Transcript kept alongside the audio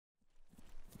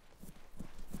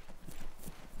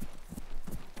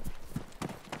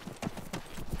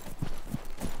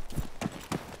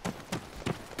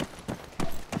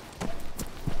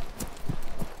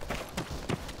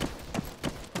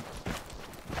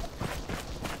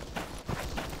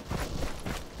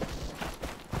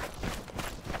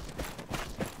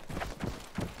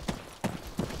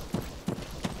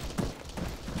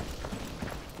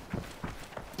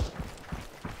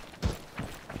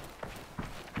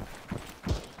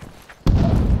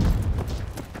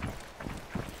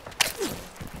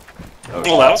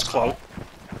Well, that was close.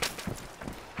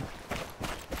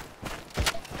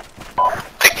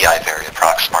 Take the eye area,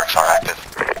 prox marks are active.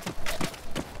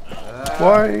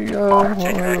 Why,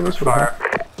 this would have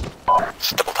happened.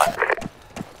 It's double time.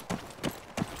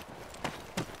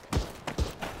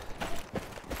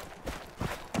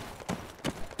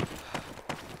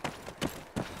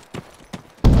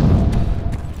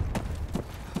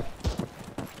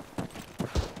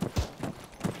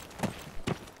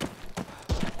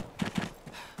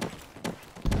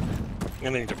 I'm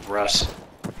gonna need to rest.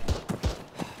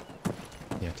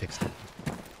 Yeah, it takes time.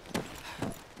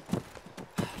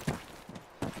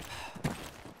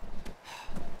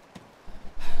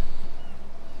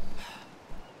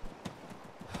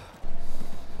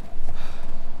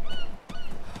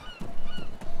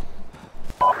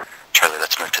 Charlie,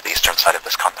 let's move to the eastern side of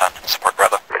this compound and support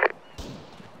Bravo.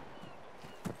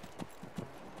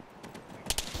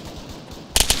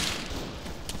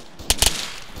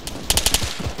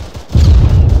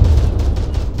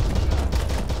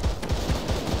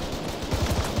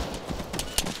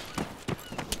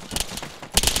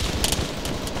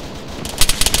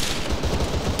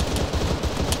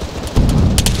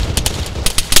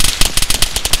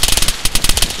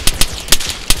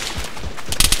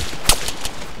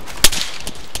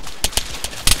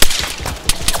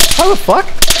 How the fuck?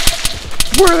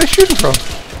 Where are they shooting from?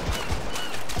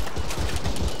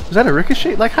 Is that a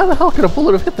ricochet? Like, how the hell could a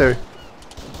bullet have hit there?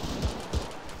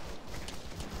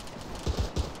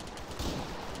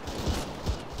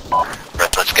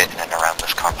 Red, let's get in and around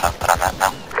this compound, but on that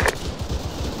now.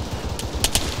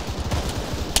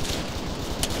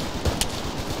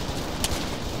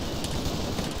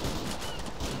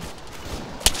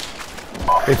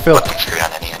 Hey, Phil. Weapons free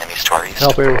on any enemies to our east.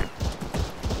 Help here.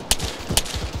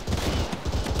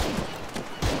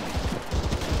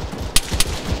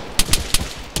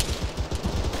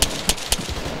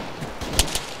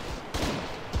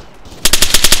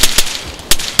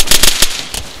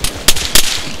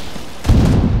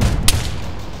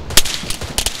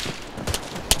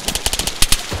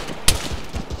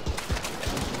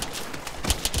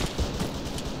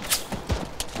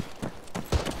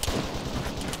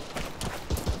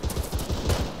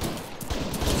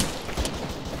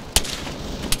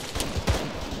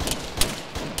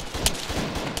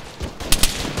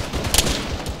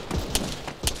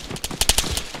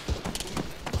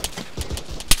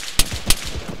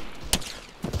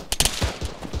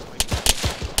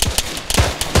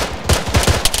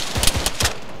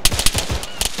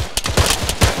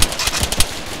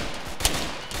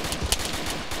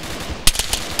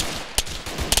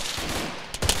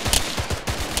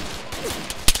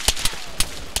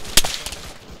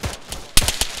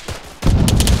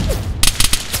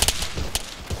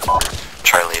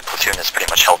 Charlie, platoon is pretty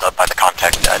much held up by the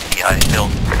contact at the I hill.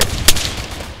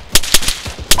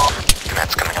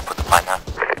 Command's coming up with the plan now.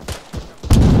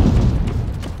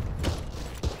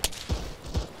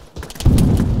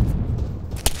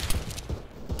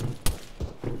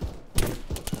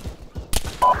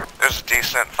 There's a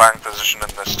decent firing position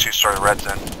in this two-story red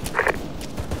zone.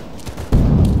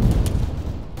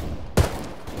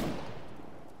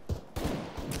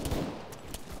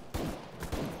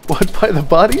 What, by the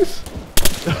bodies?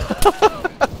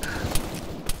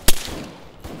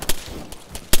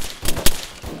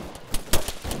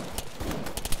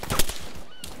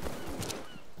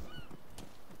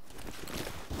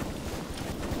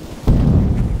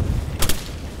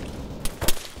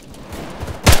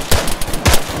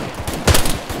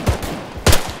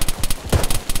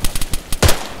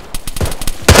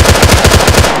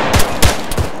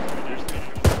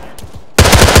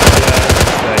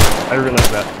 I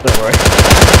realize that. Don't worry.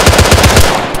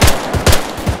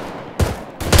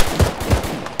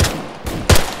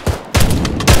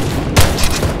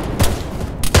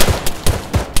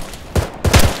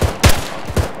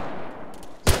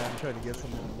 Yeah, I'm trying to get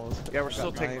some of the most. Yeah, we're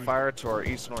still taking fire to our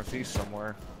east-northeast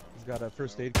somewhere. He's got a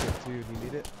first aid kit too. Do you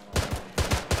need it?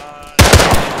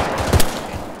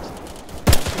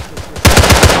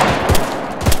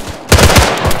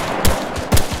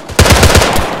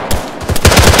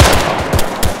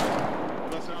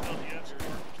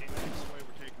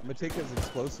 I'm gonna take his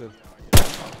explosive.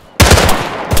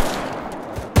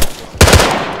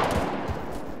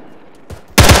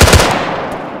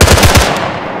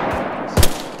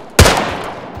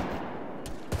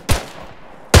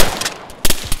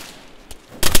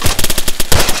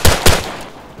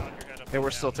 Hey, we're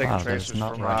still taking tracers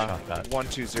from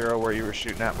 120 where you were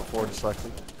shooting at before,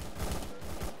 dslyecxi.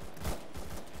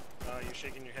 You're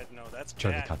shaking your head no, that's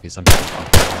Charlie bad. copies. I'm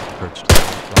approached.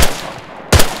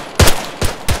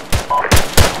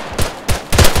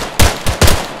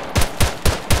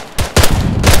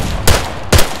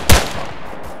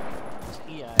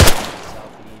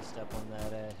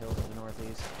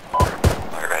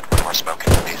 more smoke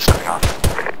and be stepping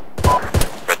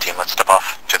off. Red team, let's step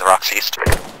off to the rocks east.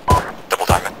 Double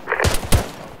diamond.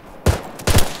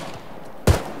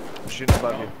 I'm shooting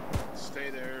above you. Stay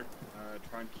there.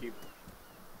 Try and keep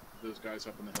those guys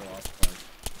up on the hill occupied.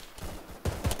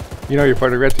 You know you're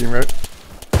part of red team, right?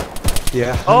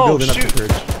 Yeah, I'm Oh, building up shoot. the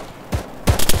bridge.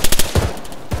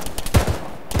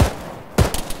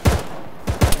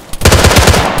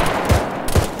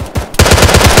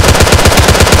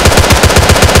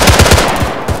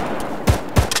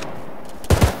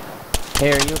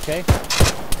 Hey, are you okay?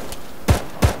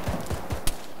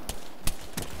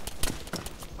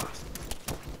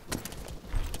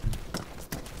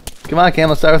 Come on, Cam,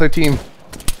 let's start with our team.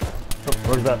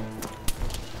 Where's that?